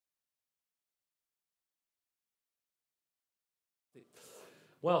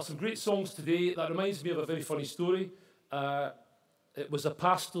Well, some great songs today. That reminds me of a very funny story. It was a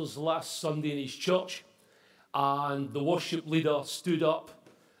pastor's last Sunday in his church, and the worship leader stood up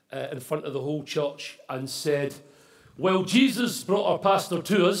in front of the whole church and said, well, Jesus brought our pastor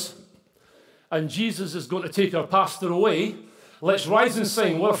to us, and Jesus is going to take our pastor away. Let's rise and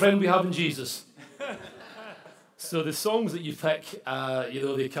sing, what a friend we have in Jesus. So the songs that you pick,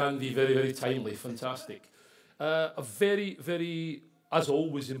 they can be very, very timely, fantastic. A very, very, as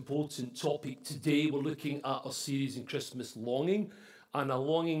always, important topic today. We're looking at our series in Christmas Longing, and a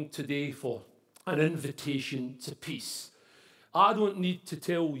longing today for an invitation to peace. I don't need to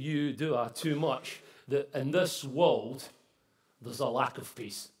tell you, do I, too much, that in this world, there's a lack of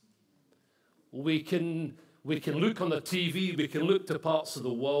peace. We can look on the TV, we can look to parts of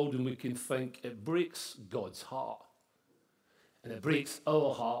the world, and we can think it breaks God's heart. And it breaks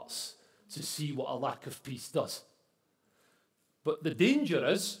our hearts to see what a lack of peace does. But the danger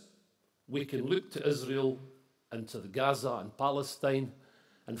is, we can look to Israel and to the Gaza and Palestine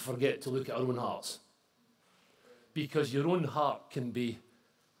and forget to look at our own hearts. Because your own heart can be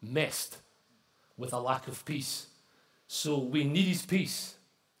messed with a lack of peace. So we need his peace,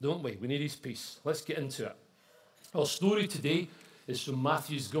 don't we? We need his peace. Let's get into it. Our story today is from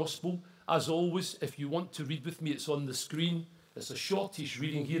Matthew's Gospel. As always, if you want to read with me, it's on the screen. It's a shortish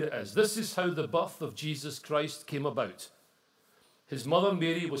reading. Here it is. This is how the birth of Jesus Christ came about. His mother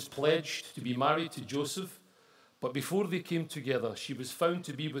Mary was pledged to be married to Joseph, but before they came together, she was found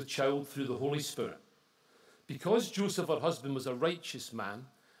to be with child through the Holy Spirit. Because Joseph, her husband, was a righteous man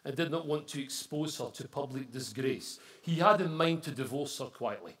and did not want to expose her to public disgrace, he had in mind to divorce her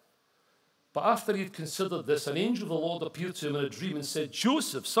quietly. But after he had considered this, an angel of the Lord appeared to him in a dream and said,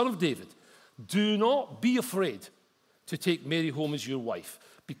 Joseph, son of David, do not be afraid to take Mary home as your wife,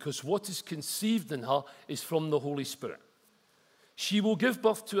 because what is conceived in her is from the Holy Spirit. She will give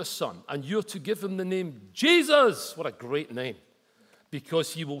birth to a son, and you're to give him the name Jesus. What a great name,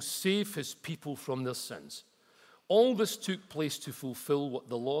 because he will save his people from their sins. All this took place to fulfill what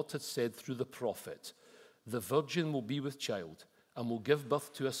the Lord had said through the prophet. The virgin will be with child and will give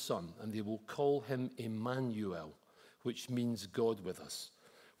birth to a son, and they will call him Emmanuel, which means God with us.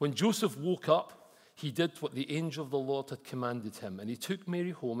 When Joseph woke up, he did what the angel of the Lord had commanded him, and he took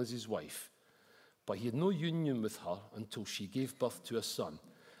Mary home as his wife. But he had no union with her until she gave birth to a son,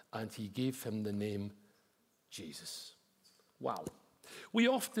 and he gave him the name Jesus. Wow. We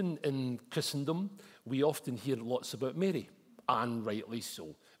often, in Christendom, we often hear lots about Mary, and rightly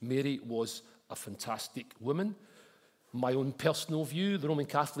so. Mary was a fantastic woman. My own personal view, the Roman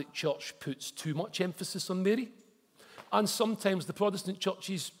Catholic Church puts too much emphasis on Mary, and sometimes the Protestant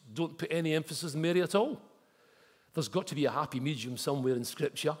churches don't put any emphasis on Mary at all. There's got to be a happy medium somewhere in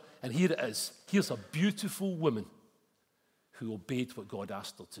Scripture, and here it is. Here's a beautiful woman who obeyed what God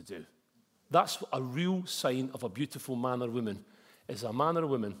asked her to do. That's a real sign of a beautiful man or woman, is a man or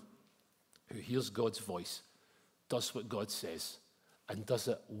woman who hears God's voice, does what God says, and does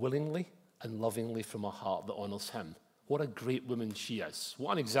it willingly and lovingly from a heart that honors him. What a great woman she is.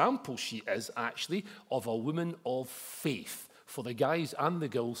 What an example she is, actually, of a woman of faith for the guys and the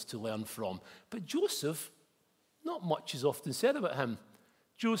girls to learn from. But Joseph, not much is often said about him.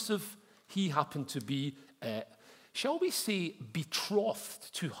 Joseph, he happened to be, shall we say,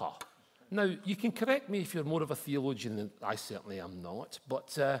 betrothed to her. Now, you can correct me if you're more of a theologian than I certainly am not,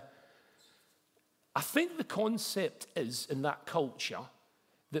 but I think the concept is, in that culture,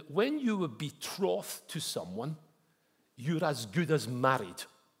 that when you were betrothed to someone, you're as good as married,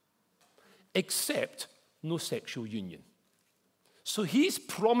 except no sexual union. So he's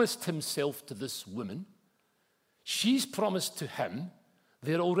promised himself to this woman. She's promised to him.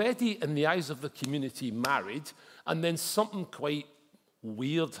 They're already, in the eyes of the community, married, and then something quite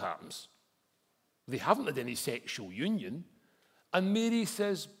weird happens. They haven't had any sexual union, and Mary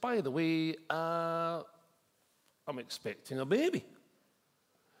says, by the way, I'm expecting a baby.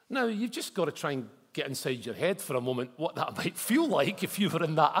 Now, you've just got to try and get inside your head for a moment what that might feel like if you were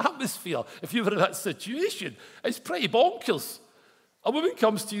in that atmosphere, if you were in that situation. It's pretty bonkers. A woman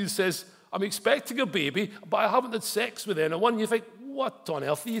comes to you and says, I'm expecting a baby, but I haven't had sex with anyone. You think, what on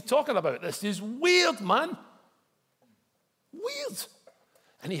earth are you talking about? This is weird, man. Weird.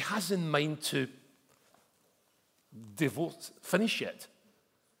 And he has in mind to finish it.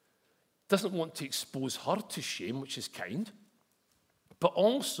 Doesn't want to expose her to shame, which is kind. But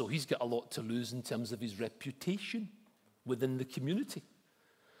also, he's got a lot to lose in terms of his reputation within the community.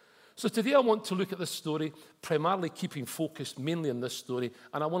 So today I want to look at this story, primarily keeping focused mainly on this story,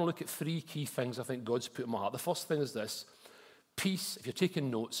 and I want to look at three key things I think God's put in my heart. The first thing is this: peace, if you're taking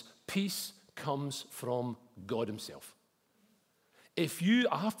notes, peace comes from God himself.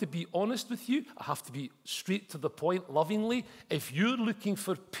 I have to be honest with you, I have to be straight to the point, lovingly. If you're looking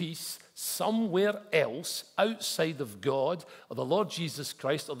for peace somewhere else outside of God or the Lord Jesus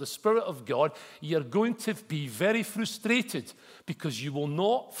Christ or the Spirit of God, you're going to be very frustrated because you will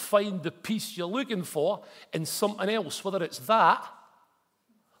not find the peace you're looking for in something else, whether it's that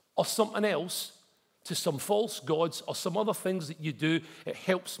or something else to some false gods or some other things that you do. It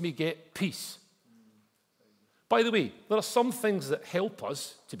helps me get peace. By the way, there are some things that help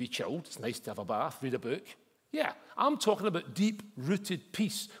us to be chilled. It's nice to have a bath, read a book. Yeah, I'm talking about deep-rooted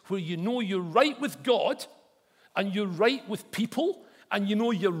peace, where you know you're right with God, and you're right with people, and you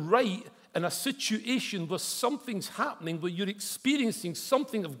know you're right in a situation where something's happening, where you're experiencing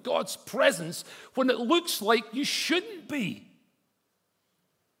something of God's presence when it looks like you shouldn't be.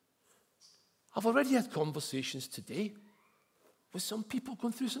 I've already had conversations today with some people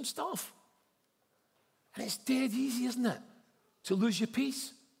going through some stuff. And it's dead easy, isn't it, to lose your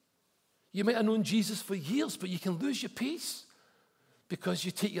peace? You might have known Jesus for years, but you can lose your peace because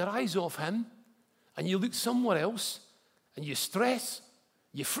you take your eyes off him and you look somewhere else and you stress,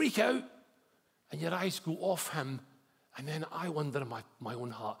 you freak out, and your eyes go off him. And then I wonder in my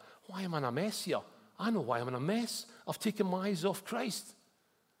own heart, why am I in a mess here? I know why I'm in a mess. I've taken my eyes off Christ.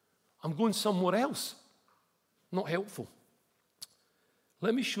 I'm going somewhere else. Not helpful.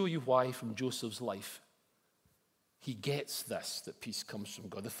 Let me show you why from Joseph's life. He gets this, that peace comes from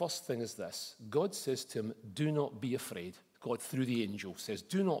God. The first thing is this. God says to him, do not be afraid. God, through the angel, says,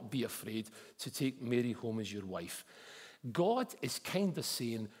 do not be afraid to take Mary home as your wife. God is kind of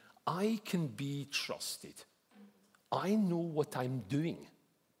saying, I can be trusted. I know what I'm doing.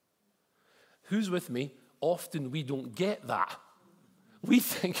 Who's with me? Often we don't get that. We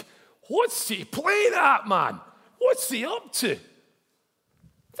think, what's he playing at, man? What's he up to?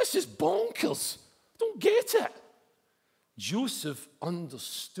 This is bonkers. Don't get it. Joseph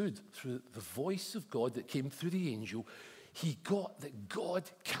understood through the voice of God that came through the angel. He got that God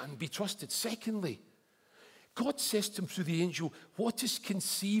can be trusted. Secondly, God says to him through the angel, what is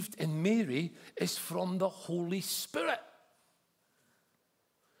conceived in Mary is from the Holy Spirit.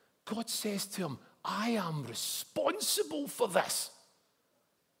 God says to him, I am responsible for this.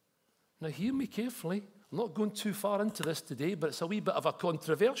 Now hear me carefully. I'm not going too far into this today, but it's a wee bit of a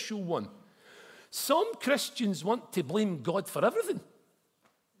controversial one. Some Christians want to blame God for everything.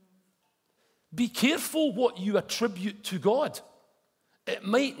 Be careful what you attribute to God. It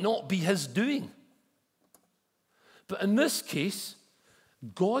might not be his doing. But in this case,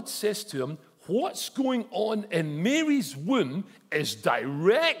 God says to him, what's going on in Mary's womb is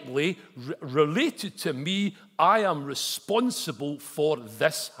directly related to me. I am responsible for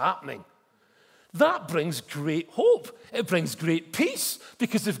this happening. That brings great hope. It brings great peace.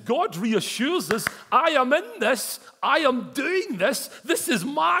 Because if God reassures us, I am in this, I am doing this, this is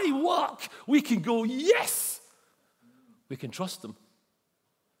my work, we can go, yes. We can trust him.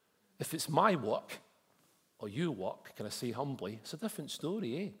 If it's my work or your work, can I say humbly, it's a different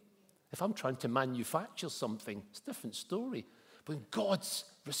story, eh? If I'm trying to manufacture something, it's a different story. But when God's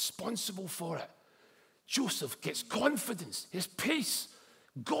responsible for it, Joseph gets confidence, his peace.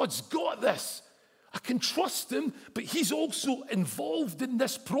 God's got this. I can trust him, but he's also involved in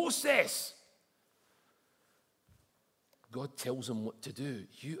this process. God tells him what to do.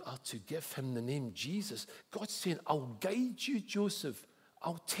 You are to give him the name Jesus. God's saying, I'll guide you, Joseph.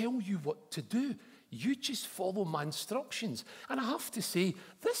 I'll tell you what to do. You just follow my instructions. And I have to say,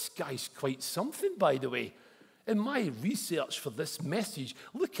 this guy's quite something, by the way. In my research for this message,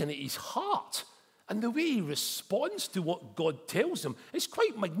 looking at his heart and the way he responds to what God tells him, is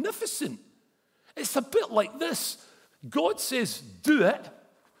quite magnificent. It's a bit like this. God says, do it,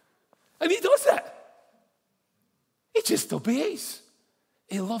 and he does it. He just obeys.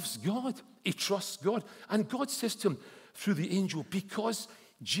 He loves God. He trusts God. And God says to him through the angel, because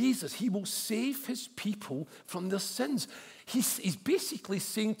Jesus, he will save his people from their sins. He's basically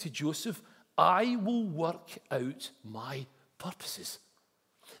saying to Joseph, I will work out my purposes.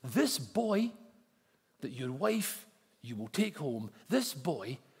 This boy that your wife, you will take home, this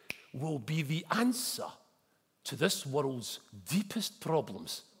boy will be the answer to this world's deepest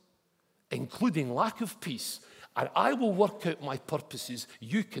problems, including lack of peace. And I will work out my purposes.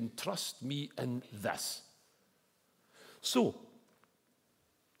 You can trust me in this. So,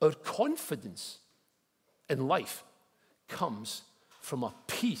 our confidence in life comes from a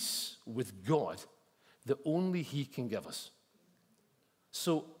peace with God that only he can give us.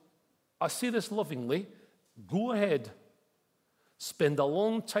 So, I say this lovingly, go ahead, spend a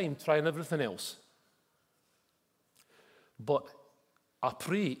long time trying everything else. But I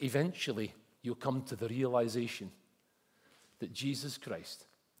pray eventually you'll come to the realization that Jesus Christ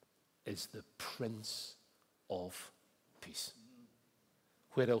is the Prince of Peace.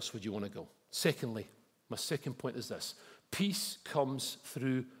 Where else would you want to go? Secondly, my second point is this. Peace comes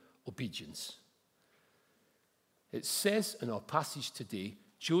through obedience. It says in our passage today,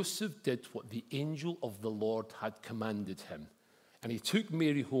 Joseph did what the angel of the Lord had commanded him. And he took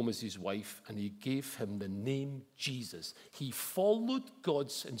Mary home as his wife, and he gave him the name Jesus. He followed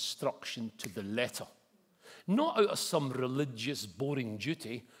God's instruction to the letter. Not out of some religious, boring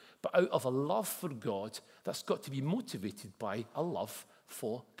duty, but out of a love for God that's got to be motivated by a love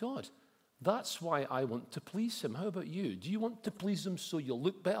for God. That's why I want to please him. How about you? Do you want to please him so you'll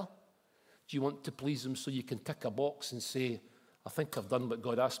look better? Do you want to please him so you can tick a box and say, I think I've done what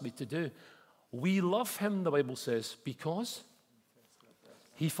God asked me to do? We love him, the Bible says, because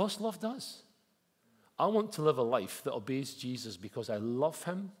he first loved us. I want to live a life that obeys Jesus because I love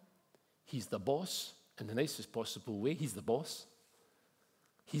him. He's the boss in the nicest possible way. He's the boss.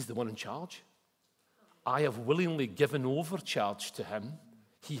 He's the one in charge. I have willingly given over charge to him.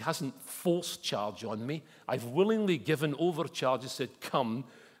 He hasn't forced charge on me. I've willingly given over charge and said, come,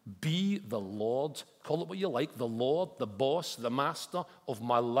 be the Lord. Call it what you like, the Lord, the boss, the master of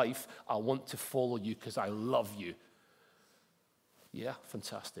my life. I want to follow you because I love you. Yeah,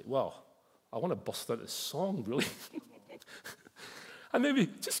 fantastic. Well, I want to bust out a song, really. And maybe,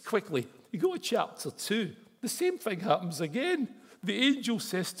 just quickly, you go to chapter 2. The same thing happens again. The angel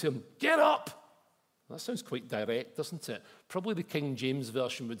says to him, get up. That sounds quite direct, doesn't it? Probably the King James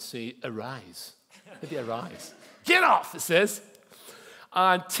Version would say, arise. Maybe arise. Get up, it says.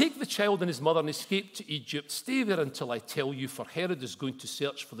 And take the child and his mother and escape to Egypt. Stay there until I tell you, for Herod is going to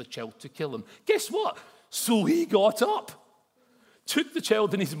search for the child to kill him. Guess what? So he got up, took the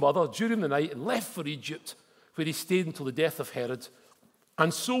child and his mother during the night and left for Egypt, where he stayed until the death of Herod.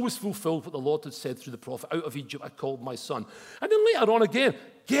 And so was fulfilled what the Lord had said through the prophet, out of Egypt I called my son. And then later on again,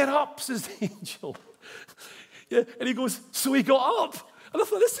 get up, says the angel. Yeah, and he goes, so he got up. And I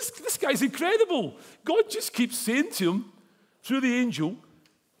thought, this guy's incredible. God just keeps saying to him, through the angel,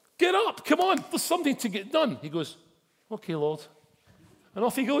 get up, come on, there's something to get done. He goes, okay, Lord. And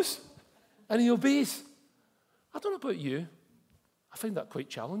off he goes, and he obeys. I don't know about you, I find that quite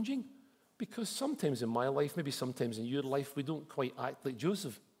challenging, because sometimes in my life, maybe sometimes in your life, we don't quite act like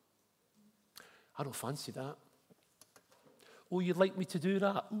Joseph. I don't fancy that. Oh, you'd like me to do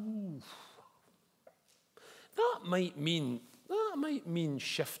that? Ooh. That might mean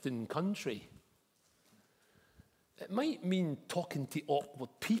shifting country. It might mean talking to awkward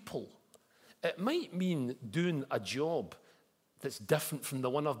people. It might mean doing a job that's different from the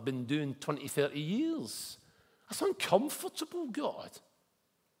one I've been doing 20, 30 years. That's uncomfortable, God.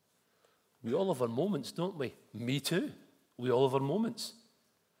 We all have our moments, don't we? Me too. We all have our moments.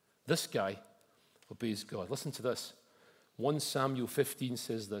 This guy obeys God. Listen to this. 1 Samuel 15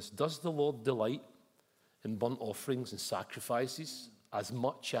 says this, does the Lord delight in burnt offerings and sacrifices as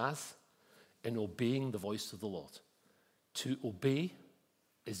much as in obeying the voice of the Lord? To obey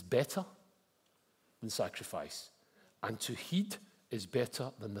is better than sacrifice, and to heed is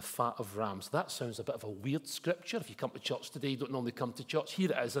better than the fat of rams. That sounds a bit of a weird scripture. If you come to church today, you don't normally come to church.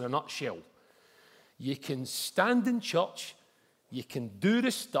 Here it is in a nutshell. You can stand in church, you can do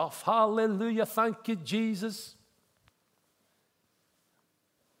the stuff, hallelujah, thank you, Jesus.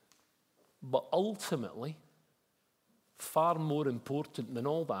 But ultimately, far more important than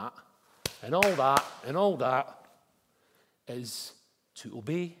all that, and all that, and all that, is to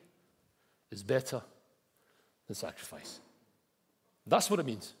obey is better than sacrifice. That's what it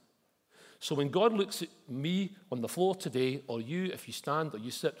means. So when God looks at me on the floor today, or you, if you stand or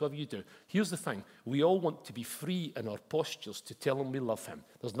you sit, whatever you do, here's the thing. We all want to be free in our postures to tell him we love him.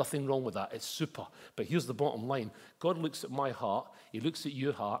 There's nothing wrong with that. It's super. But here's the bottom line. God looks at my heart, he looks at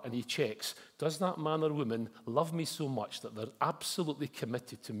your heart, and he checks, does that man or woman love me so much that they're absolutely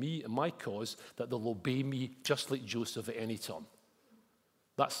committed to me and my cause, that they'll obey me just like Joseph at any turn?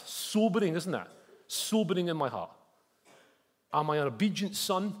 That's sobering, isn't it? Sobering in my heart. Am I an obedient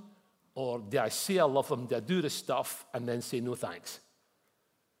son? Or do I say I love him, do I do the stuff, and then say no thanks?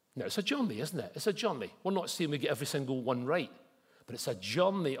 Now, it's a journey, isn't it? It's a journey. We're not saying we get every single one right, but it's a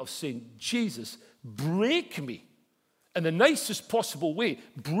journey of saying, Jesus, break me in the nicest possible way.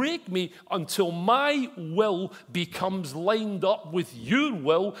 Break me until my will becomes lined up with your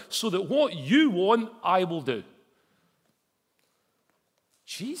will, so that what you want, I will do.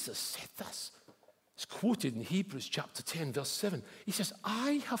 Jesus said this. It's quoted in Hebrews chapter 10, verse 7. He says,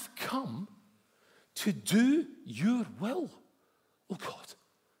 I have come to do your will, oh God.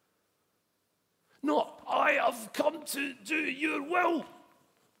 Not, I have come to do your will.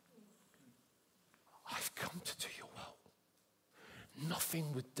 I've come to do your will.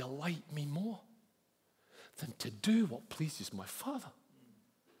 nothing would delight me more than to do what pleases my Father.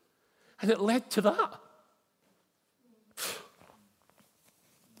 And it led to that.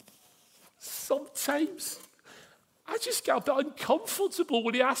 Sometimes I just get a bit uncomfortable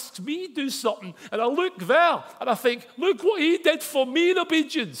when he asks me to do something, and I look there and I think, look what he did for me in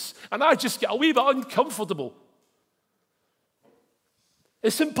obedience, and I just get a wee bit uncomfortable.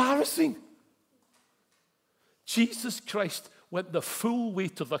 It's embarrassing. Jesus Christ went the full way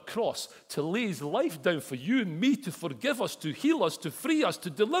to the cross to lay his life down for you and me, to forgive us, to heal us, to free us, to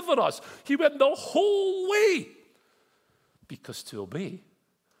deliver us. He went the whole way, because to obey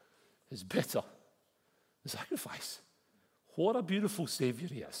is better than sacrifice. What a beautiful Savior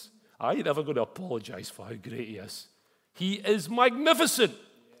he is. I ain't ever going to apologize for how great he is. He is magnificent.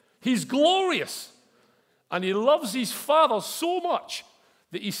 He's glorious. And he loves his Father so much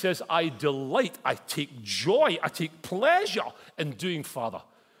that he says, I delight, I take joy, I take pleasure in doing, Father,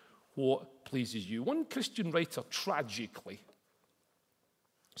 what pleases you. One Christian writer tragically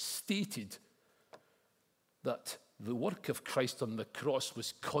stated that the work of Christ on the cross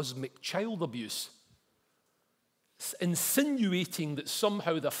was cosmic child abuse, insinuating that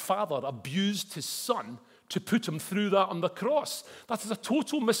somehow the Father abused his Son to put him through that on the cross. That is a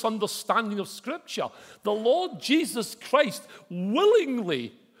total misunderstanding of Scripture. The Lord Jesus Christ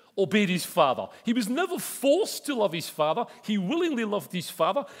willingly obeyed his Father. He was never forced to love his Father. He willingly loved his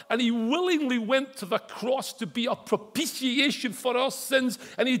Father, and he willingly went to the cross to be a propitiation for our sins,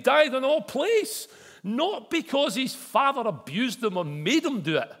 and he died in our place. Not because his Father abused him or made him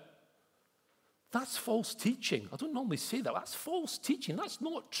do it. That's false teaching. I don't normally say that. That's false teaching. That's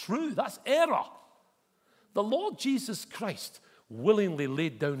not true. That's error. The Lord Jesus Christ willingly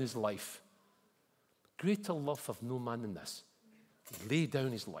laid down his life. Greater love have no man than this. He laid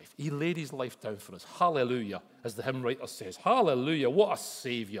down his life. He laid his life down for us. Hallelujah, as the hymn writer says. Hallelujah, what a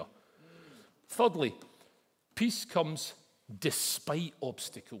Savior. Thirdly, peace comes despite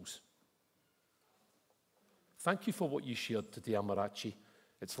obstacles. Thank you for what you shared today, Amarachi.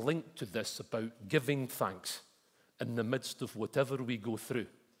 It's linked to this about giving thanks in the midst of whatever we go through.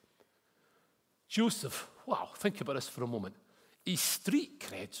 Joseph, wow, think about this for a moment. His street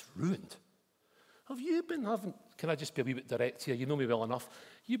cred's ruined. Have you been having, can I just be a wee bit direct here? You know me well enough.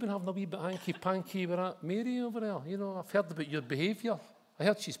 You've been having a wee bit hanky-panky with that Mary over there. You know, I've heard about your behaviour. I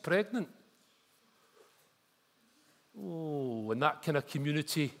heard she's pregnant. Oh, in that kind of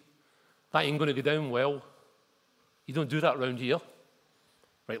community, that ain't going to go down well. You don't do that around here.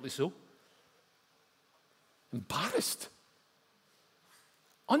 Rightly so. Embarrassed.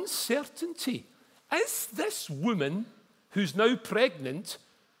 Uncertainty. Is this woman who's now pregnant,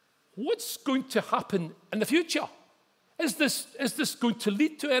 what's going to happen in the future? Is this going to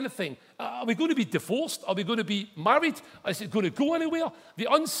lead to anything? Are we going to be divorced? Are we going to be married? Is it going to go anywhere? The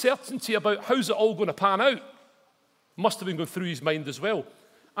uncertainty about how's it all going to pan out must have been going through his mind as well.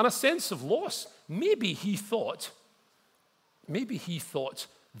 And a sense of loss. Maybe he thought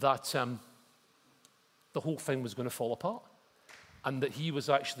that the whole thing was going to fall apart, and that he was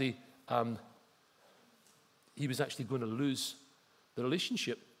actually going to lose the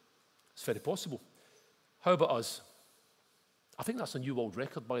relationship. It's very possible. How about us? I think that's a new world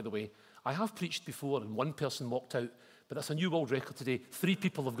record, by the way. I have preached before and one person walked out, but that's a new world record today. 3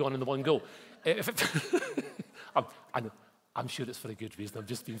 people have gone in the one go. I'm sure it's for a good reason. I'm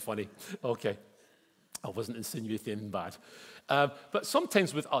just being funny. Okay. I wasn't insinuating anything bad. But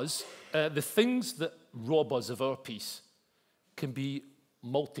sometimes with us, the things that rob us of our peace can be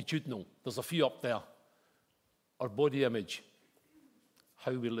multitudinal. There's a few up there. Our body image,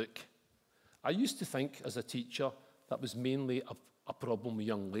 how we look. I used to think as a teacher that was mainly a problem with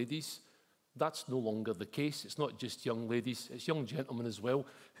young ladies. That's no longer the case. It's not just young ladies. It's young gentlemen as well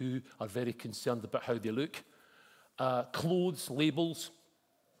who are very concerned about how they look. Clothes, labels,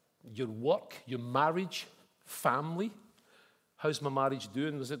 your work, your marriage, family. How's my marriage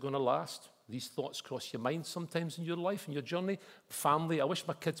doing? Is it going to last? These thoughts cross your mind sometimes in your life, in your journey. Family, I wish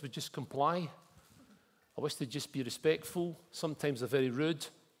my kids would just comply. I wish they'd just be respectful. Sometimes they're very rude,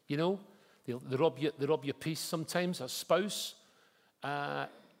 you know. They rob your peace sometimes. A spouse.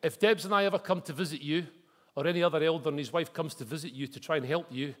 If Debs and I ever come to visit you, or any other elder and his wife comes to visit you to try and help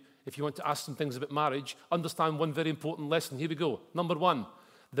you, if you want to ask some things about marriage, understand one very important lesson. Here we go. Number 1,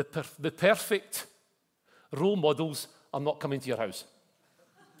 the perfect role models are not coming to your house.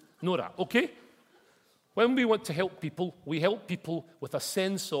 Know that, okay? When we want to help people, we help people with a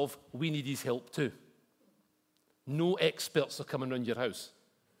sense of we need his help too. No experts are coming around your house.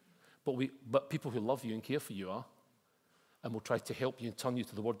 But people who love you and care for you are. And will try to help you and turn you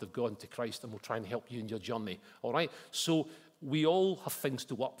to the Word of God and to Christ, and will try and help you in your journey. All right? So we all have things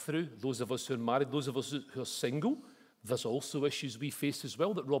to work through. Those of us who are married, those of us who are single, there's also issues we face as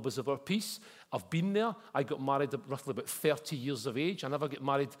well that rob us of our peace. I've been there. I got married at roughly about 30 years of age. I never get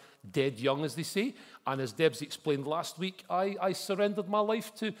married dead young, as they say. And as Debs explained last week, I surrendered my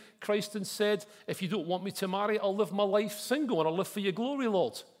life to Christ and said, if you don't want me to marry, I'll live my life single and I'll live for your glory,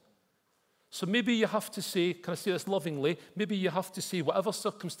 Lord. So maybe you have to say, can I say this lovingly, maybe you have to say, whatever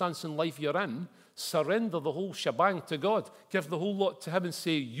circumstance in life you're in, surrender the whole shebang to God. Give the whole lot to him and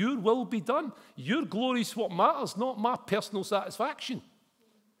say, your will be done. Your glory is what matters, not my personal satisfaction.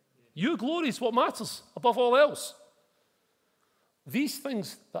 Your glory is what matters above all else. These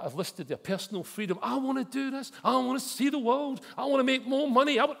things that I've listed there, personal freedom, I want to do this, I want to see the world, I want to make more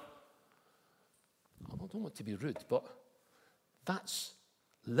money. I don't want to be rude, but that's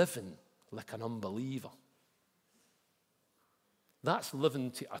living like an unbeliever. That's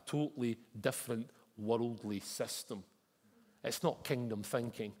living to a totally different worldly system. It's not kingdom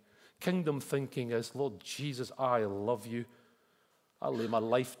thinking. Kingdom thinking is, Lord Jesus, I love you. I'll lay my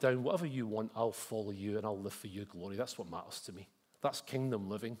life down. Whatever you want, I'll follow you and I'll live for your glory. That's what matters to me. That's kingdom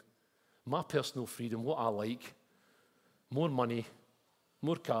living. My personal freedom, what I like, more money,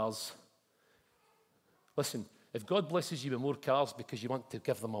 more cars. Listen, if God blesses you with more cars because you want to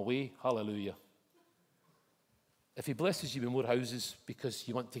give them away, hallelujah. If he blesses you with more houses because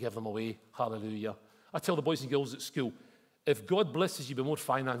you want to give them away, hallelujah. I tell the boys and girls at school, if God blesses you with more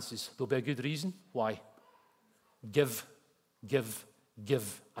finances, there'll be a good reason. Why? Give, give,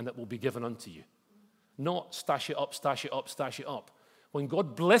 give, and it will be given unto you. Not stash it up, stash it up, stash it up. When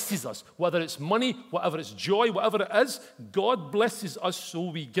God blesses us, whether it's money, whatever it's joy, whatever it is, God blesses us so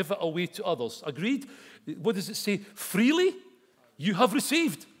we give it away to others. Agreed? What does it say? Freely you have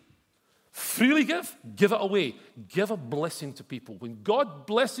received. Freely give it away. Give a blessing to people. When God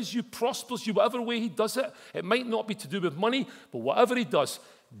blesses you, prospers you, whatever way he does it, it might not be to do with money, but whatever he does,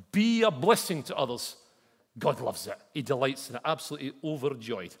 be a blessing to others. God loves it. He delights in it, absolutely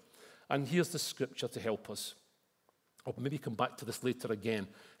overjoyed. And here's the scripture to help us. I'll maybe come back to this later again.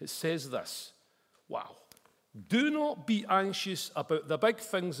 It says this. Wow. Do not be anxious about the big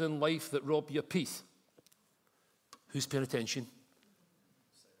things in life that rob your peace. Who's paying attention?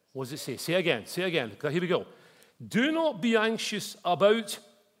 What does it say? Say again. Say again. Here we go. Do not be anxious about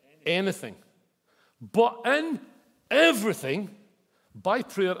anything, but in everything, by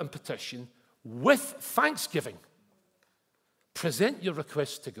prayer and petition, with thanksgiving, present your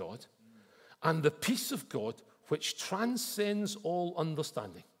requests to God, and the peace of God, which transcends all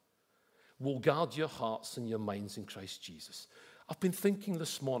understanding, will guard your hearts and your minds in Christ Jesus. I've been thinking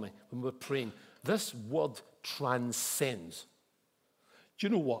this morning when we were praying, this word transcends. Do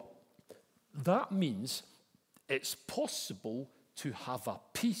you know what? That means it's possible to have a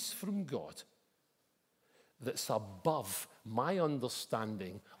peace from God that's above my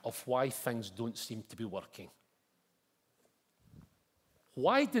understanding of why things don't seem to be working.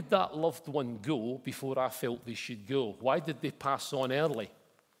 Why did that loved one go before I felt they should go? Why did they pass on early?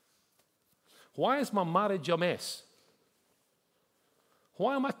 Why is my marriage a mess?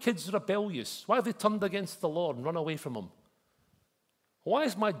 Why are my kids rebellious? Why have they turned against the Lord and run away from him? Why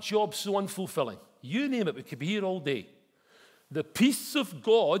is my job so unfulfilling? You name it, we could be here all day. The peace of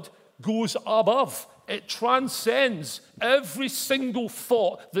God goes above. It transcends every single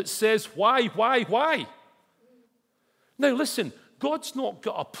thought that says, why? Now listen, God's not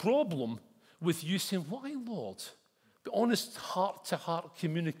got a problem with you saying, why, Lord? But honest heart-to-heart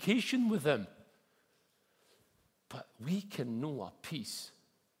communication with him. But we can know a peace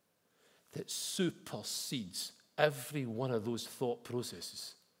that supersedes every one of those thought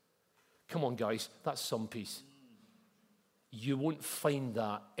processes. Come on, guys, that's some peace. You won't find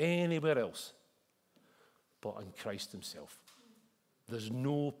that anywhere else but in Christ himself. There's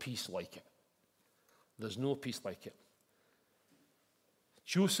no peace like it. There's no peace like it.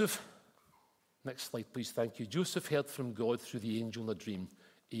 Joseph, next slide, please, thank you. Joseph heard from God through the angel in a dream.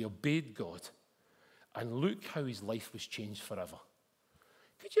 He obeyed God, and look how his life was changed forever.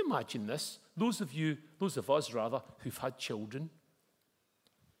 Could you imagine this? Those of us, who've had children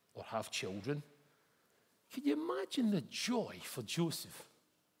or have children, can you imagine the joy for Joseph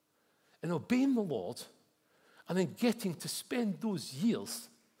in obeying the Lord and then getting to spend those years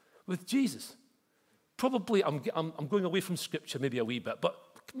with Jesus? Probably, I'm going away from Scripture maybe a wee bit, but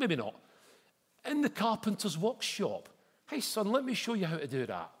maybe not. In the carpenter's workshop. Hey, son, let me show you how to do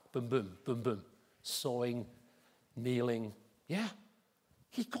that. Boom, boom, boom, boom. Sawing, nailing. Yeah.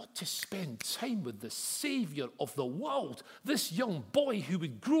 He got to spend time with the Savior of the world. This young boy who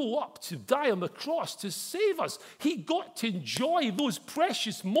would grow up to die on the cross to save us. He got to enjoy those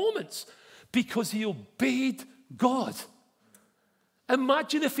precious moments because he obeyed God.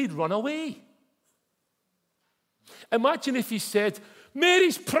 Imagine if he'd run away. Imagine if he said,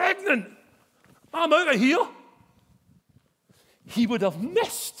 Mary's pregnant. I'm out of here. He would have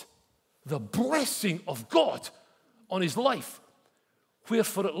missed the blessing of God on his life, where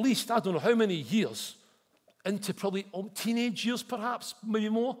for at least, I don't know how many years, into probably teenage years perhaps, maybe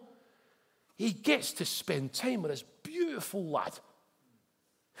more, he gets to spend time with this beautiful lad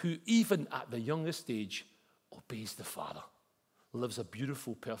who even at the youngest age obeys the Father, lives a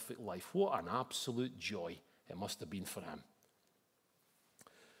beautiful, perfect life. What an absolute joy it must have been for him.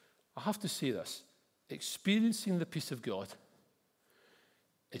 I have to say this, experiencing the peace of God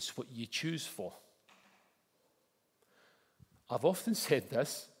is what you choose for. I've often said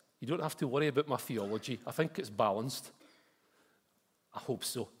this, you don't have to worry about my theology. I think it's balanced. I hope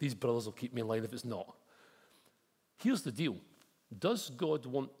so. These brothers will keep me in line if it's not. Here's the deal. Does God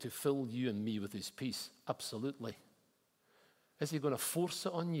want to fill you and me with his peace? Absolutely. Is he going to force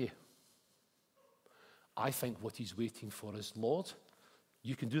it on you? I think what he's waiting for is, Lord,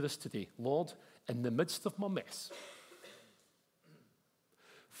 you can do this today. Lord, in the midst of my mess,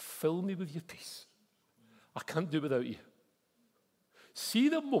 fill me with your peace. I can't do without you. See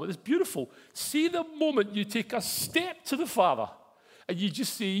the moment, it's beautiful. See the moment you take a step to the Father and you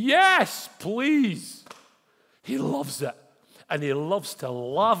just say, yes, please. He loves it. And he loves to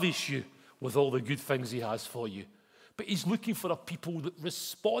lavish you with all the good things he has for you. But he's looking for a people that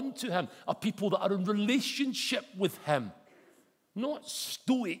respond to him, a people that are in relationship with him. Not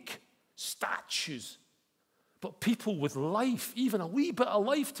stoic statues, but people with life, even a wee bit of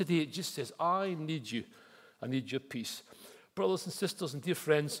life today. It just says, I need you. I need your peace. Brothers and sisters and dear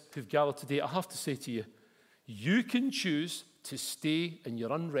friends who've gathered today, I have to say to you, you can choose to stay in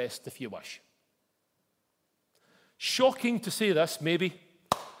your unrest if you wish. Shocking to say this, maybe.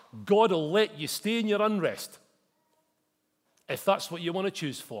 God will let you stay in your unrest if that's what you want to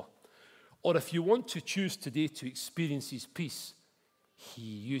choose for. Or if you want to choose today to experience his peace,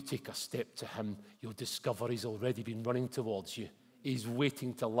 you take a step to him, you'll discover he's already been running towards you. He's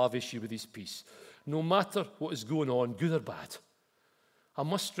waiting to lavish you with his peace. No matter what is going on, good or bad. I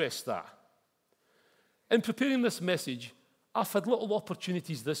must stress that. In preparing this message, I've had little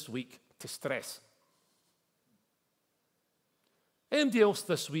opportunities this week to stress. Anybody else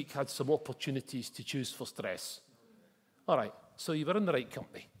this week had some opportunities to choose for stress? All right, so you were in the right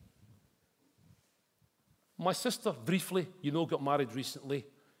company. My sister, briefly, got married recently.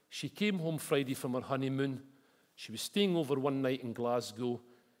 She came home Friday from her honeymoon. She was staying over one night in Glasgow,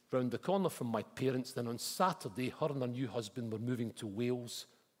 round the corner from my parents. Then on Saturday, her and her new husband were moving to Wales.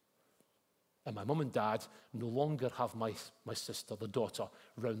 And my mum and dad no longer have my sister, the daughter,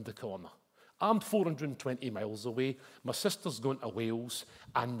 round the corner. I'm 420 miles away. My sister's going to Wales,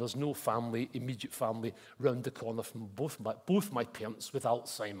 and there's no family, immediate family, round the corner from both my parents with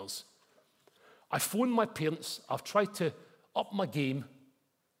Alzheimer's. I phone my parents. I've tried to up my game.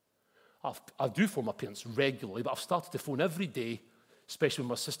 I do phone my parents regularly, but I've started to phone every day, especially when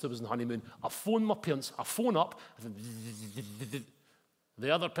my sister was on honeymoon. I phone my parents. I phone up. The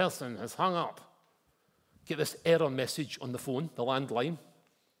other person has hung up. Get this error message on the phone, the landline.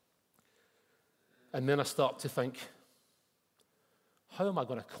 And then I start to think, how am I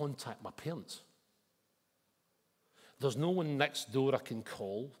going to contact my parents? There's no one next door I can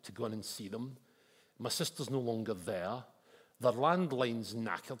call to go in and see them. My sister's no longer there. Their landline's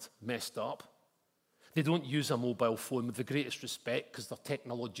knackered, messed up. They don't use a mobile phone with the greatest respect because they're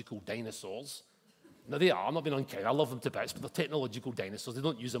technological dinosaurs. Now they are, I'm not being unkind, I love them to bits, but they're technological dinosaurs. They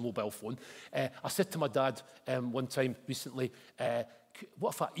don't use a mobile phone. I said to my dad one time recently,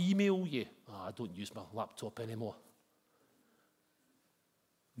 what if I email you? Oh, I don't use my laptop anymore.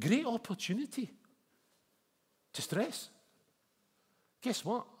 Great opportunity to stress. Guess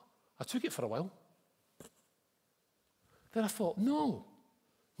what? I took it for a while. Then I thought, no.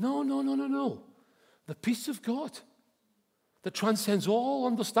 The peace of God that transcends all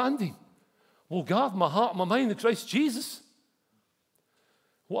understanding will guard my heart and my mind in Christ Jesus.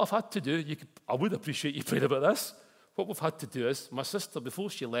 What I've had to do, I would appreciate you praying about this. What we've had to do is, my sister, before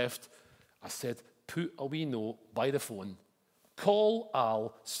she left, I said, put a wee note by the phone. Call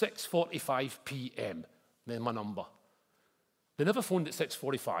Al 6:45 p.m. Then my number. They never phoned at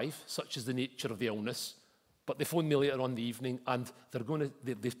 6:45, such is the nature of the illness. But they phoned me later on in the evening, and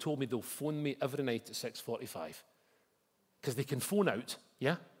they've told me they'll phone me every night at 6:45. Because they can phone out,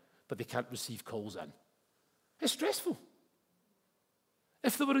 yeah, but they can't receive calls in. It's stressful.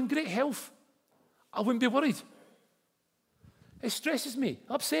 If they were in great health, I wouldn't be worried. It stresses me,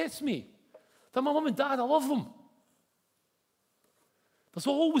 upsets me. They're my mum and dad, I love them. There's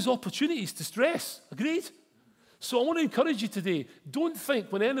always opportunities to stress, agreed? So I want to encourage you today, don't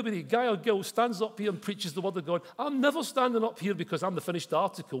think when anybody, guy or girl, stands up here and preaches the word of God, I'm never standing up here because I'm the finished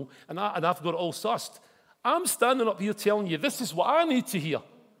article and I've got it all sussed. I'm standing up here telling you this is what I need to hear.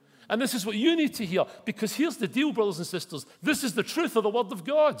 And this is what you need to hear. Because here's the deal, brothers and sisters. This is the truth of the word of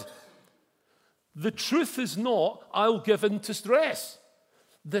God. The truth is not, I'll give in to stress.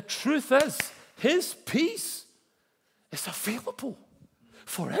 The truth is, his peace is available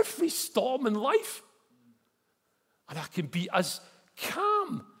for every storm in life. And I can be as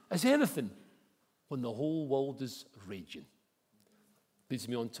calm as anything when the whole world is raging. Leads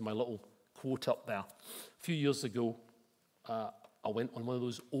me on to my little quote up there. A few years ago, I went on one of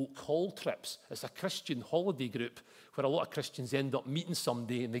those Oak Hall trips. It's a Christian holiday group where a lot of Christians end up meeting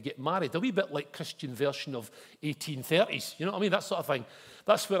someday and they get married. A wee bit like Christian version of 1830s. You know what I mean? That sort of thing.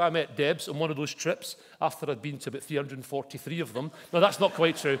 That's where I met Debs on one of those trips after I'd been to about 343 of them. No, that's not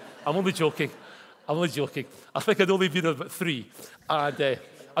quite true. I'm only joking. I think I'd only been about 3. And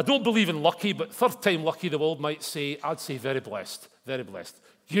I don't believe in lucky, but third time lucky, the world might say, I'd say very blessed. Very blessed.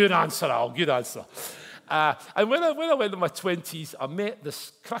 Good answer, Al. Good answer. And when I went in my 20s, I met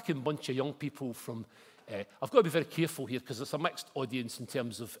this cracking bunch of young people from, I've got to be very careful here because it's a mixed audience in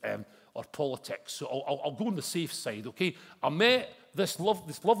terms of our politics. So I'll go on the safe side, okay? I met this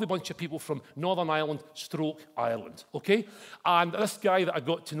lovely bunch of people from Northern Ireland, Ireland, okay? And this guy that I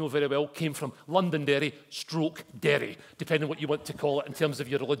got to know very well came from Londonderry, Derry, depending on what you want to call it in terms of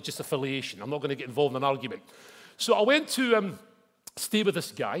your religious affiliation. I'm not going to get involved in an argument. So I went to stay with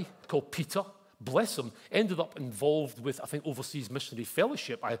this guy called Peter. Bless him, ended up involved with, I think, Overseas Missionary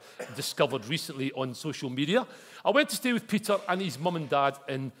Fellowship, I discovered recently on social media. I went to stay with Peter and his mum and dad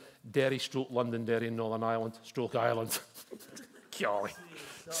in Derry, Londonderry in Northern Ireland, Ireland. Golly,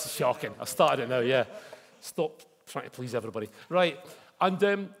 it's shocking. I started it now, yeah. Stop trying to please everybody. Right,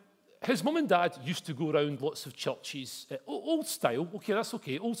 and his mum and dad used to go around lots of churches, old style, okay, that's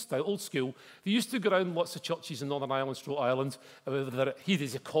okay, old style, old school. They used to go around lots of churches in Northern Ireland, Ireland. He had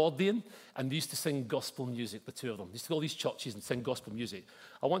his accordion, and they used to sing gospel music, the two of them. They used to go to all these churches and sing gospel music.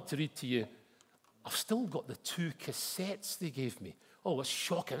 I want to read to you, I've still got the 2 cassettes they gave me. Oh, it's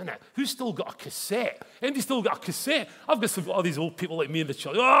shocking, isn't it? Who's still got a cassette? Anybody still got a cassette? I've got some all these old people like me in the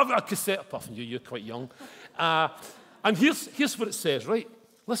church. Oh, I've got a cassette. Apart from you, you're quite young. And here's what it says, right?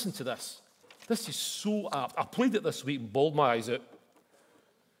 Listen to this. This is so apt. I played it this week and bawled my eyes out.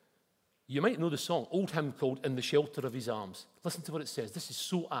 You might know the song, old hymn called In the Shelter of His Arms. Listen to what it says. This is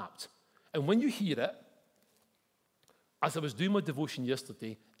so apt. And when you hear it, as I was doing my devotion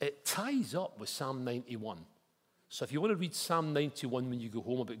yesterday, it ties up with Psalm 91. So if you want to read Psalm 91 when you go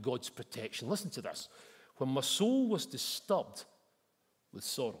home about God's protection, listen to this. When my soul was disturbed with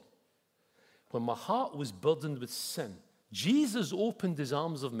sorrow, when my heart was burdened with sin, Jesus opened his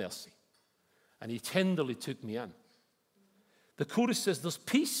arms of mercy and he tenderly took me in. The chorus says, there's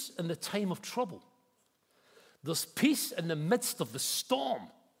peace in the time of trouble. There's peace in the midst of the storm.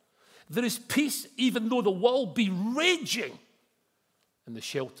 There is peace even though the world be raging in the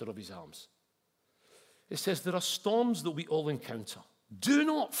shelter of his arms. It says there are storms that we all encounter. Do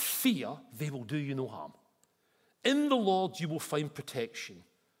not fear, they will do you no harm. In the Lord you will find protection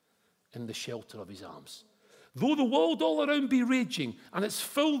in the shelter of his arms. Though the world all around be raging and it's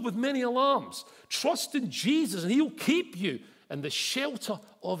filled with many alarms, trust in Jesus and he'll keep you in the shelter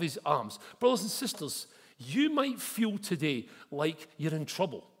of his arms. Brothers and sisters, you might feel today like you're in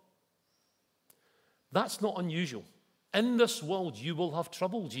trouble. That's not unusual. In this world you will have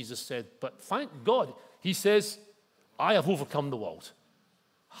trouble, Jesus said, but thank God, he says, I have overcome the world.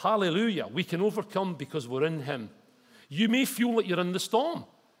 Hallelujah. We can overcome because we're in him. You may feel like you're in the storm.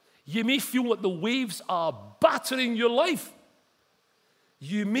 You may feel like the waves are battering your life.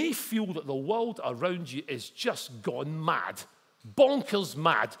 You may feel that the world around you is just gone mad, bonkers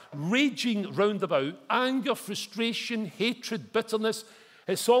mad, raging round about, anger, frustration, hatred, bitterness.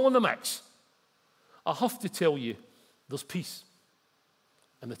 It's all in the mix. I have to tell you, there's peace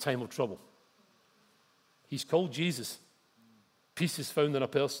in the time of trouble. He's called Jesus. Peace is found in a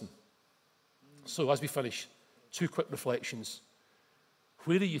person. So as we finish, 2 quick reflections.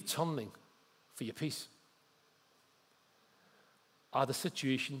 Where are you turning for your peace? I had a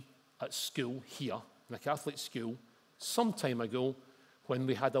situation at school here, in a Catholic school, some time ago when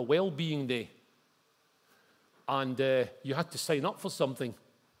we had a well-being day. And you had to sign up for something.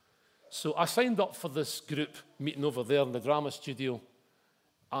 So I signed up for this group meeting over there in the drama studio.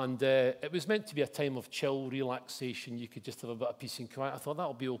 And it was meant to be a time of chill, relaxation. You could just have a bit of peace and quiet. I thought,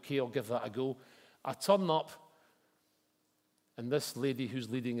 that'll be okay, I'll give that a go. I turn up, and this lady who's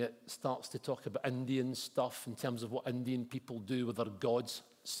leading it starts to talk about Indian stuff in terms of what Indian people do with their gods.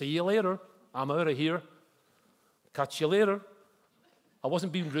 See you later. I'm out of here. Catch you later. I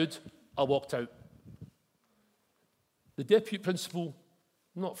wasn't being rude. I walked out. The deputy principal,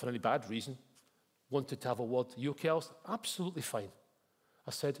 not for any bad reason, wanted to have a word. You okay, Alistair? Absolutely fine.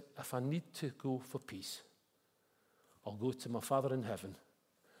 I said, if I need to go for peace, I'll go to my Father in heaven.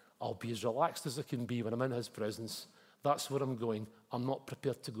 I'll be as relaxed as I can be when I'm in his presence. That's where I'm going. I'm not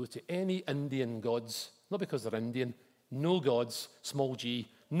prepared to go to any Indian gods, not because they're Indian. No gods, small g,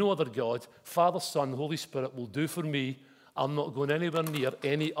 no other God. Father, Son, Holy Spirit will do for me. I'm not going anywhere near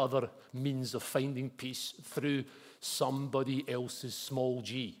any other means of finding peace through somebody else's small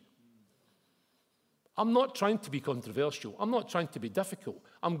g. I'm not trying to be controversial. I'm not trying to be difficult.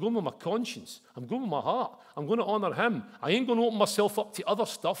 I'm going with my conscience. I'm going with my heart. I'm going to honour him. I ain't going to open myself up to other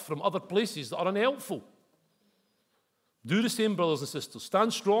stuff from other places that are unhelpful. Do the same, brothers and sisters.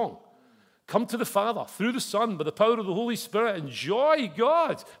 Stand strong. Come to the Father through the Son by the power of the Holy Spirit. Enjoy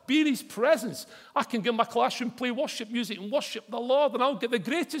God. Be in his presence. I can get in my classroom, play worship music and worship the Lord, and I'll get the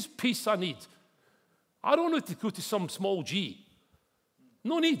greatest peace I need. I don't need to go to some small g.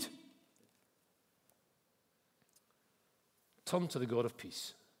 No need. Turn to the God of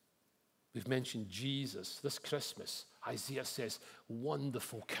peace. We've mentioned Jesus this Christmas. Isaiah says,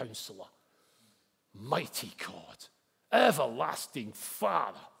 wonderful counselor, mighty God, everlasting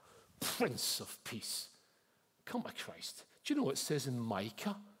Father, Prince of Peace. Come by Christ. Do you know what it says in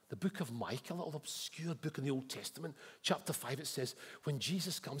Micah? The book of Micah, a little obscure book in the Old Testament. Chapter 5, it says, when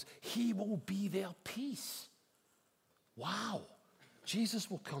Jesus comes, he will be their peace. Wow.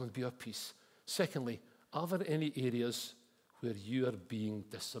 Jesus will come and be our peace. Secondly, are there any areas where you are being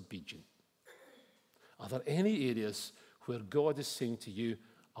disobedient? Are there any areas where God is saying to you,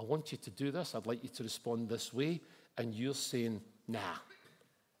 I want you to do this, I'd like you to respond this way, and you're saying, nah.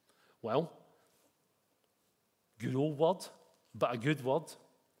 Well, good old word, but a good word.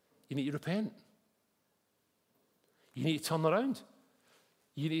 You need to repent. You need to turn around.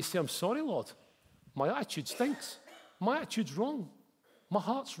 You need to say, I'm sorry, Lord. My attitude stinks. My attitude's wrong. My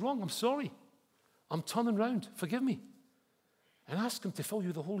heart's wrong. I'm sorry. I'm turning around. Forgive me. And ask him to fill you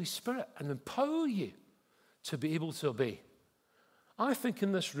with the Holy Spirit and empower you to be able to obey. I think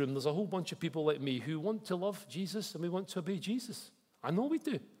in this room there's a whole bunch of people like me who want to love Jesus and we want to obey Jesus. I know we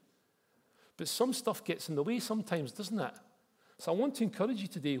do. But some stuff gets in the way sometimes, doesn't it? So I want to encourage you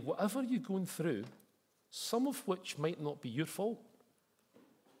today, whatever you're going through, some of which might not be your fault,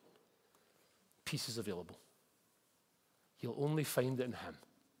 peace is available. You'll only find it in him.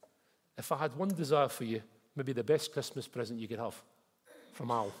 If I had one desire for you, maybe the best Christmas present you could have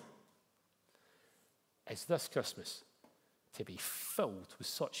from Al, is this Christmas to be filled with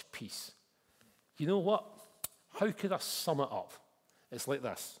such peace. You know what? How could I sum it up? It's like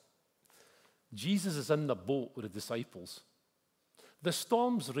this. Jesus is in the boat with the disciples. The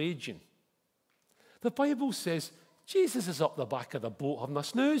storm's raging. The Bible says Jesus is up the back of the boat having a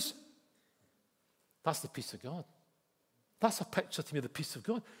snooze. That's the peace of God. That's a picture to me of the peace of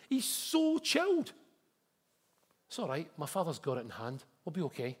God. He's so chilled. It's all right. My Father's got it in hand. We'll be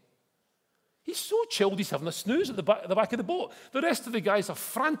okay. He's so chilled, he's having a snooze at the back of the boat. The rest of the guys are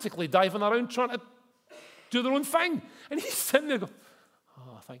frantically diving around trying to do their own thing. And he's sitting there going,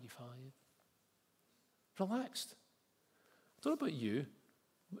 oh, thank you, Father. Relaxed. I don't know about you.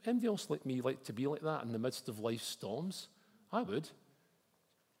 Would anybody else like me like to be like that in the midst of life's storms? I would.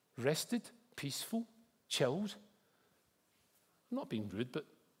 Rested, peaceful, chilled. I'm not being rude, but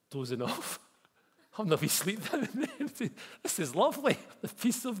dozing off. I'll never sleep. This is lovely. The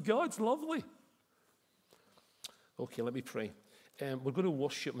peace of God's lovely. Okay, let me pray. We're going to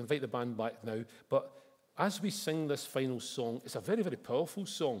worship and invite the band back now. But as we sing this final song, it's a very, very powerful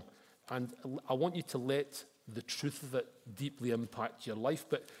song. And I want you to let the truth of it deeply impact your life.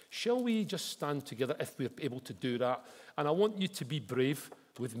 But shall we just stand together if we're able to do that? And I want you to be brave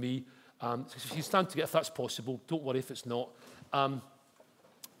with me. If you stand together, if that's possible, don't worry if it's not. I'm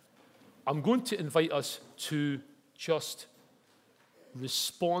going to invite us to just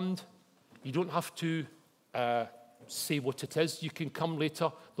respond. You don't have to say what it is. You can come later.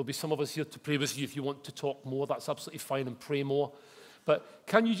 There'll be some of us here to pray with you if you want to talk more. That's absolutely fine, and pray more. But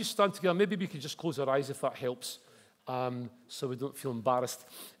can you just stand together? Maybe we could just close our eyes if that helps, so we don't feel embarrassed.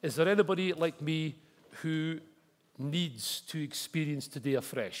 Is there anybody like me who needs to experience today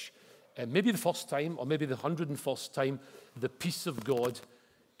afresh? Maybe the first time, or maybe the 101st time, the peace of God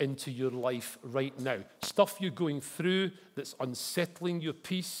into your life right now. Stuff you're going through that's unsettling your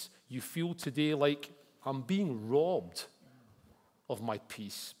peace. You feel today like, I'm being robbed of my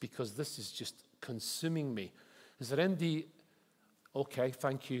peace because this is just consuming me. Is there any... Okay,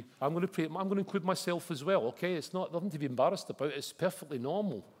 thank you. I'm going to pray. I'm going to include myself as well, okay? It's not nothing to be embarrassed about. It's perfectly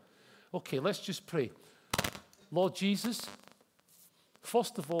normal. Okay, let's just pray. Lord Jesus,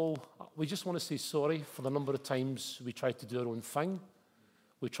 first of all, we just want to say sorry for the number of times we tried to do our own thing.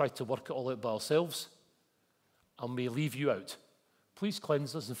 We tried to work it all out by ourselves, and we leave you out. Please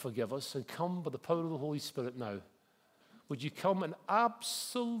cleanse us and forgive us, and come by the power of the Holy Spirit now. Would you come and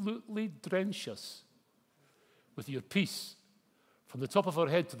absolutely drench us with your peace from the top of our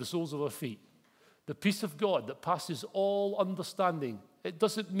head to the soles of our feet? The peace of God that passes all understanding. It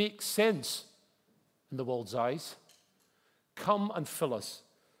doesn't make sense in the world's eyes. Come and fill us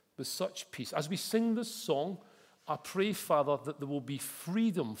with such peace. As we sing this song, I pray, Father, that there will be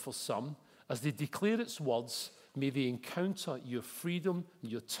freedom for some as they declare its words. May they encounter your freedom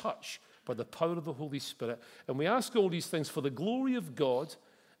and your touch by the power of the Holy Spirit. And we ask all these things for the glory of God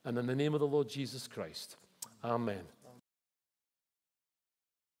and in the name of the Lord Jesus Christ. Amen.